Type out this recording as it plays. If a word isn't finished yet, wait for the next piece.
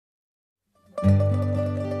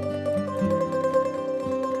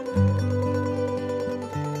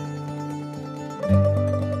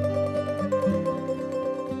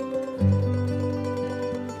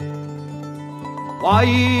Why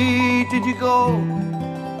did you go?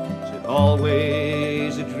 Is it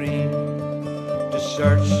always a dream to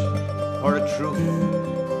search for a truth in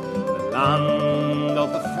the land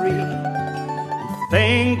of the free, and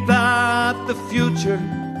think that the future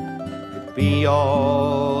could be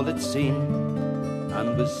all it seemed?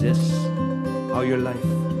 And was this how your life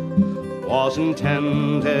was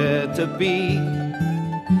intended to be?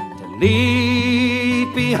 To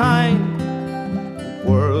leave behind a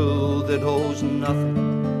world that owes nothing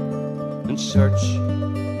and search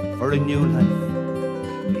for a new life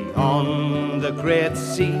beyond the great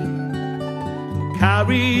sea.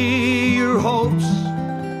 Carry your hopes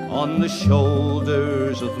on the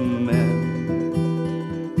shoulders of men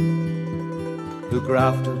who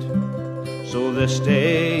grafted so this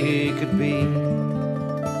day could be.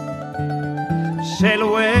 Sail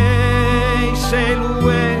away, sail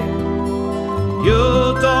away,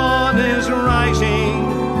 your dawn is rising.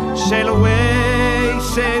 Sail away,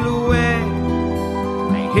 sail away,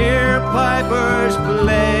 I hear pipers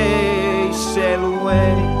play. Sail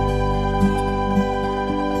away,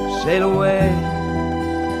 sail away,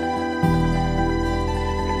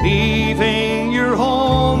 leaving your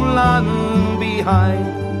homeland behind.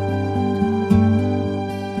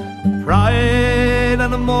 Pride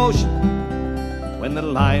and emotion when the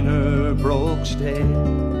liner broke stay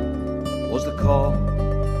was the call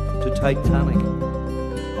to Titanic.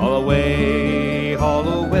 All away, all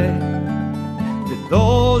away. Did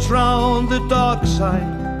those round the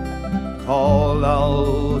dockside call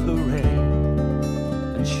out hooray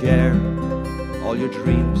and share all your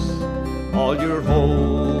dreams, all your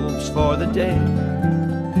hopes for the day?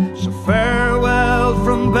 So farewell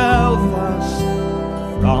from Belfast,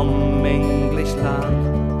 from English land,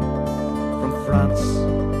 from France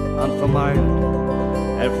and from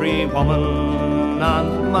Ireland, every woman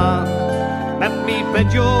and man. Let me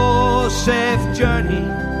bid you a safe journey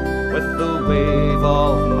with the wave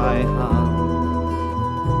of my hand.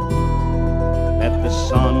 Let the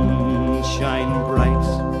sun shine bright,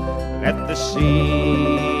 let the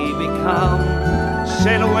sea be calm.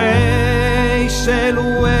 Sail away, sail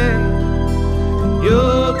away,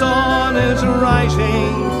 your dawn is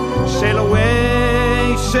rising. Sail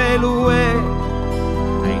away, sail away,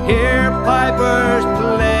 I hear pipers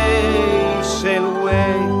play. Sail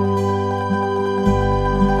away,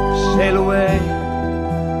 sail away,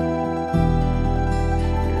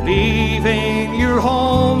 you're leaving your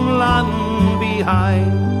homeland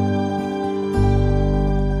behind.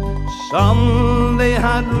 Some they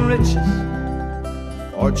had riches,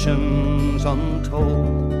 fortunes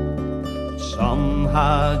untold. Some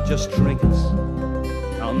had just trinkets,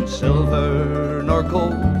 none silver nor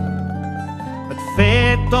gold. But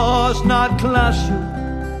fate does not class you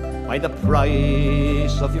by the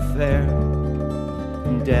price of your fare,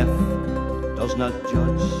 and death does not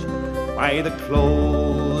judge by the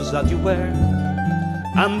clothes that you wear.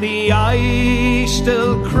 And the eyes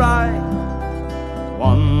still cry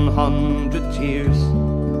 100 tears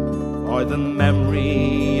for the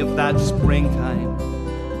memory of that springtime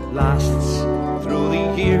lasts through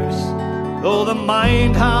the years. Though the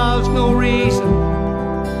mind has no reason,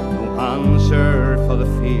 no answer for the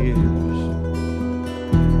fears,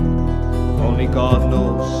 only God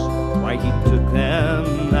knows why he took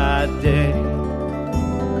them that day.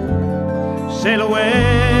 Sail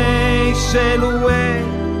away, sail away,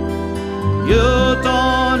 your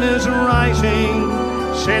dawn is rising.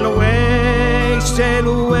 Sail away, sail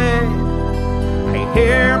away, I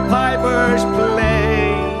hear pipers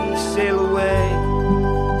play. Sail away,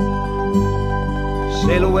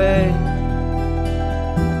 sail away,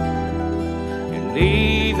 you're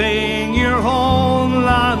leaving your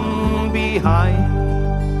homeland behind.